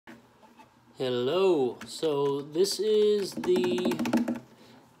Hello. So this is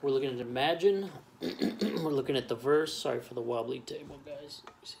we're looking at Imagine. We're looking at the verse. Sorry for the wobbly table, guys.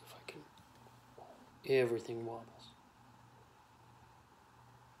 Let me see if I can. Everything wobbles.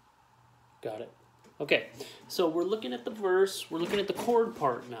 Got it. Okay. So we're looking at the verse. We're looking at the chord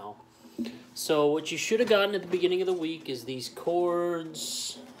part now. So what you should have gotten at the beginning of the week is these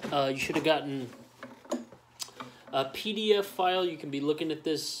chords. You should have gotten a PDF file. You can be looking at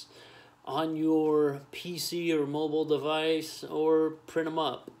this on your PC or mobile device, or print them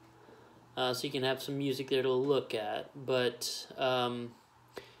up so you can have some music there to look at. But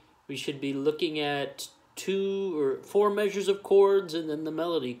we should be looking at 2 or 4 measures of chords, and then the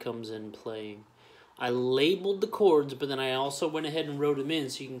melody comes in playing. I labeled the chords, but then I also went ahead and wrote them in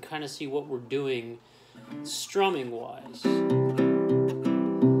so you can kind of see what we're doing strumming wise.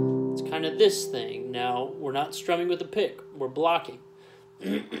 It's kind of this thing. Now, we're not strumming with a pick, we're blocking.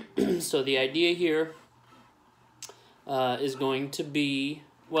 So the idea here is going to be,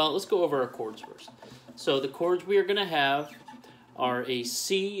 well, let's go over our chords first. So the chords we are going to have are a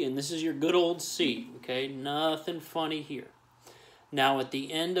C, and this is your good old C, okay? Nothing funny here. Now at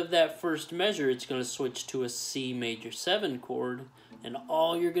the end of that first measure, it's going to switch to a C major 7 chord, and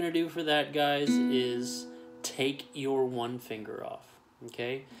all you're going to do for that, guys, is take your 1 finger off,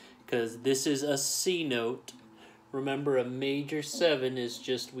 okay? Because this is a C note. Remember, a major 7 is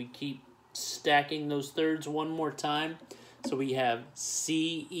just, we keep stacking those thirds one more time. So we have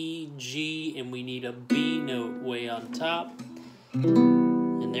C, E, G, and we need a B note way on top.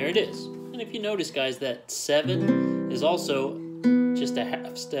 And there it is. And if you notice, guys, that 7 is also just a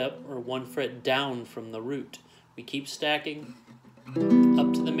half step or 1 fret down from the root. We keep stacking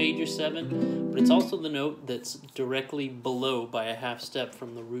up to the major 7, but it's also the note that's directly below by a half step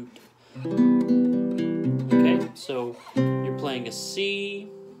from the root. Okay, so you're playing a C,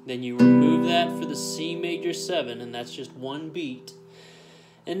 then you remove that for the C major 7, and that's just 1 beat.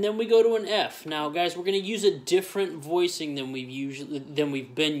 And then we go to an F. Now, guys, we're going to use a different voicing than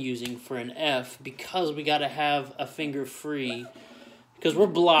we've been using for an F, because we got to have a finger free, because we're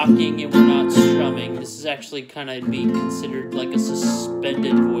blocking and we're not strumming. This is actually kind of be considered like a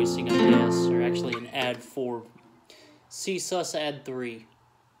suspended voicing, I guess, or actually an add 4. C sus add 3.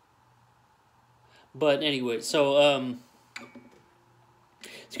 But anyway, so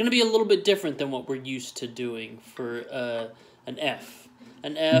it's going to be a little bit different than what we're used to doing for an F.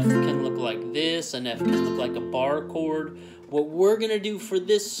 An F can look like this. An F can look like a bar chord. What we're going to do for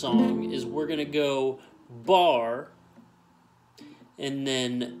this song is we're going to go bar, and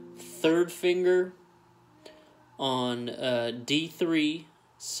then 3rd finger on D3,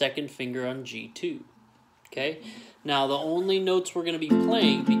 2nd finger on G2. Okay? Now, the only notes we're going to be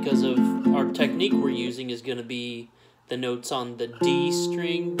playing, because of our technique we're using, is going to be the notes on the D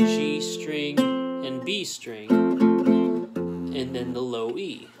string, G string, and B string, and then the low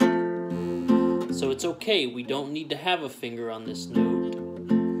E. So it's okay. We don't need to have a finger on this note,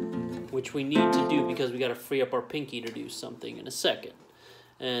 which we need to do because we got to free up our pinky to do something in a second.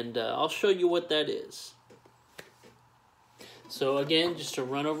 And I'll show you what that is. So again, just to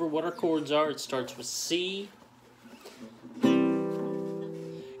run over what our chords are, it starts with C,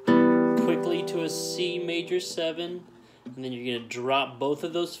 quickly to a C major 7, and then you're going to drop both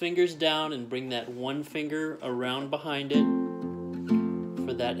of those fingers down and bring that 1 finger around behind it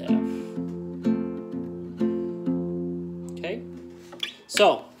for that F. Okay?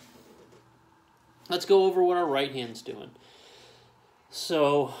 So, let's go over what our right hand's doing.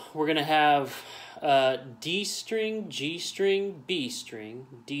 So, we're going to have D string, G string, B string,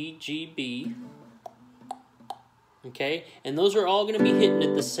 D, G, B. Okay? And those are all going to be hitting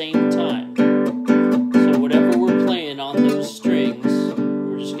at the same time. So whatever we're playing on those strings,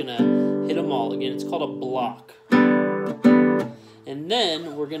 we're just going to hit them all. Again, it's called a block. And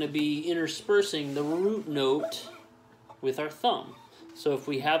then we're going to be interspersing the root note with our thumb. So if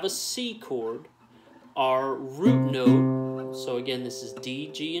we have a C chord, our root note, so again, this is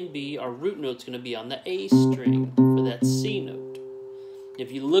D, G, and B, our root note's going to be on the A string for that C note.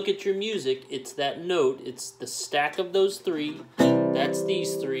 If you look at your music, it's that note, it's the stack of those 3, that's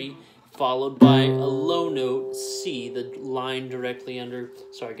these 3, followed by a low note, C, the line directly under,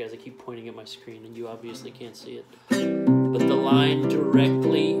 sorry guys, I keep pointing at my screen and you obviously can't see it, but the line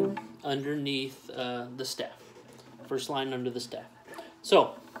directly underneath the staff, first line under the staff.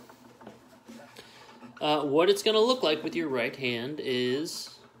 So, what it's going to look like with your right hand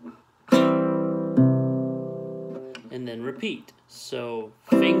is, and then repeat. So,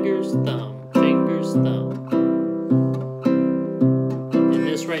 fingers, thumb, fingers, thumb. And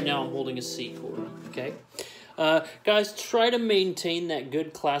this right now I'm holding a C chord, okay? Guys, try to maintain that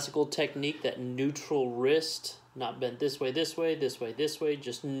good classical technique, that neutral wrist. Not bent this way, this way, this way, this way,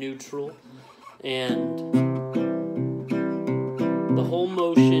 just neutral. And the whole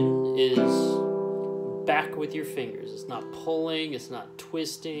motion is back with your fingers. It's not pulling, it's not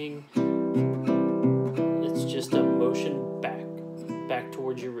twisting. It's just a motion back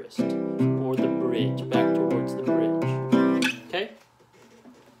towards your wrist. Or the bridge, back towards the bridge. Okay?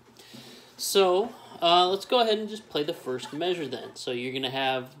 So, let's go ahead and just play the first measure then. So you're going to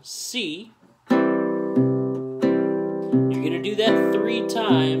have C. You're going to do that 3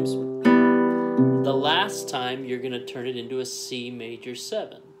 times. The last time, you're going to turn it into a C major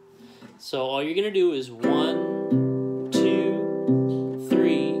 7. So all you're going to do is 1, 2,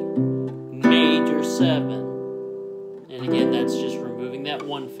 3, major 7. And again, that's just removing that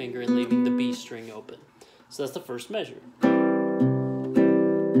one finger and leaving the B string open. So that's the first measure.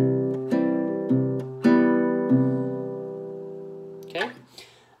 Okay?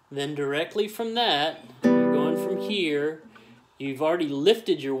 Then directly from that, you're going from here. You've already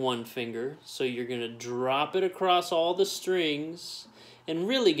lifted your one finger, so you're going to drop it across all the strings. And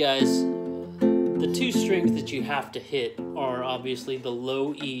really, guys, the 2 strings that you have to hit are obviously the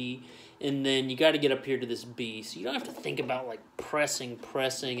low E, and then you got to get up here to this B. So you don't have to think about like pressing,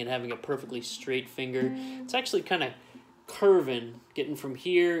 and having a perfectly straight finger. It's actually kind of curving, getting from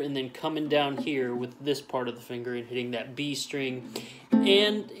here and then coming down here with this part of the finger and hitting that B string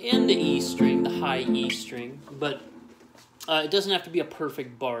and the E string, the high E string. But it doesn't have to be a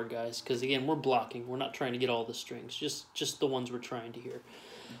perfect bar, guys, because again, we're blocking. We're not trying to get all the strings, just the ones we're trying to hear.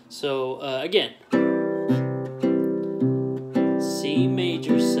 So again, C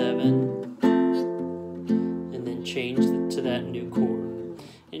major 7, and then change to that new chord.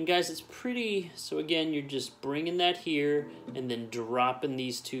 And guys, it's pretty, so again, you're just bringing that here and then dropping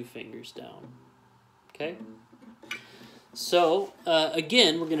these 2 fingers down. Okay? So,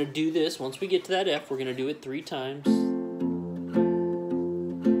 again, we're going to do this. Once we get to that F, we're going to do it 3 times.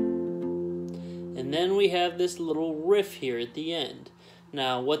 And then we have this little riff here at the end.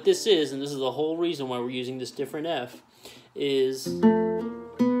 Now, what this is, and this is the whole reason why we're using this different F, is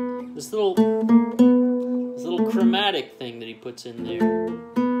this little chromatic thing that he puts in there.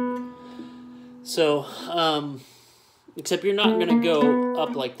 So, except you're not going to go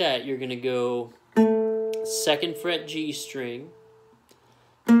up like that. You're going to go 2nd fret G string,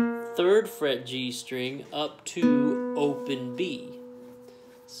 3rd fret G string, up to open B.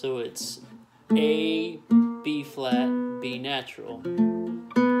 So it's A, B flat, B natural.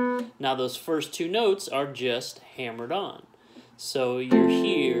 Now those first 2 notes are just hammered on. So you're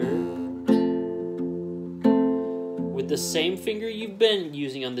here with the same finger you've been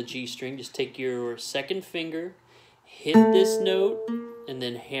using on the G string. Just take your 2nd finger, hit this note, and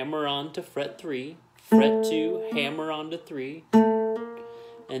then hammer on to fret 3, fret 2, hammer on to 3,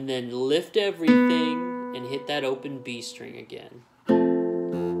 and then lift everything and hit that open B string again.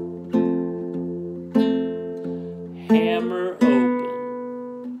 Hammer open.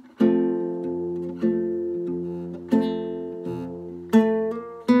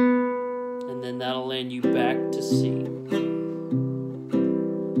 And then that'll land you back to C.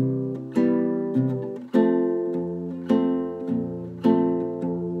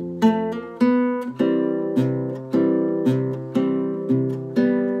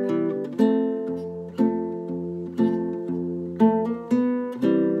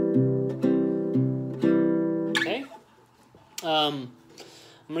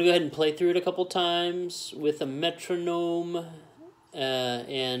 I'm going to go ahead and play through it a couple times with a metronome,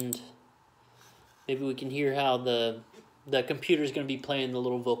 and maybe we can hear how the computer's going to be playing the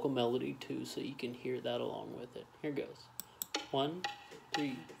little vocal melody too, so you can hear that along with it. Here goes. 1,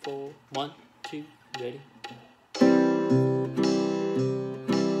 3, 4, 1, 2, ready?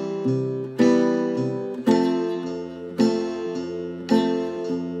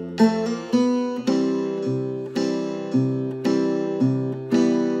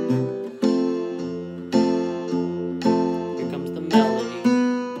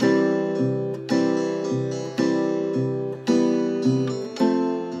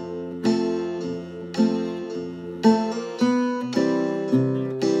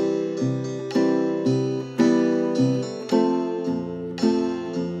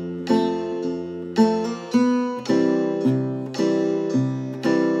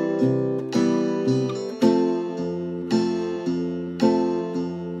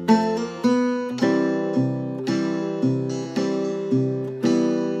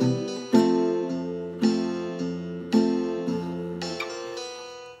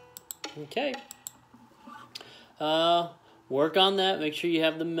 Okay. Work on that. Make sure you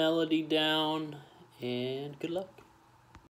have the melody down, and good luck.